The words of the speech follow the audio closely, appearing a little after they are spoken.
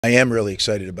I am really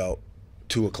excited about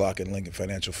 2 o'clock in Lincoln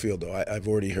Financial Field, though. I've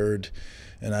already heard,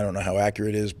 and I don't know how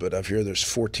accurate it is, but I've heard there's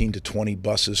 14 to 20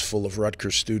 buses full of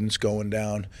Rutgers students going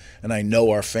down. And I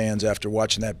know our fans, after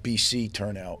watching that BC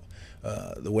turnout,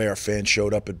 the way our fans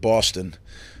showed up at Boston,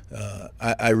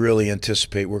 I really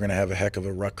anticipate we're going to have a heck of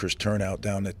a Rutgers turnout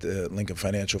down at the Lincoln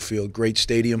Financial Field. Great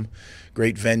stadium,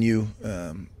 great venue.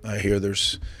 I hear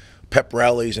there's pep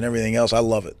rallies and everything else. I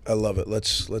love it. I love it.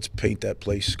 Let's paint that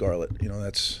place scarlet. You know,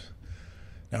 that's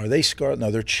now, are they scarlet?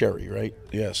 No, they're cherry, right?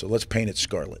 Yeah. So let's paint it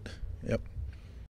scarlet. Yep.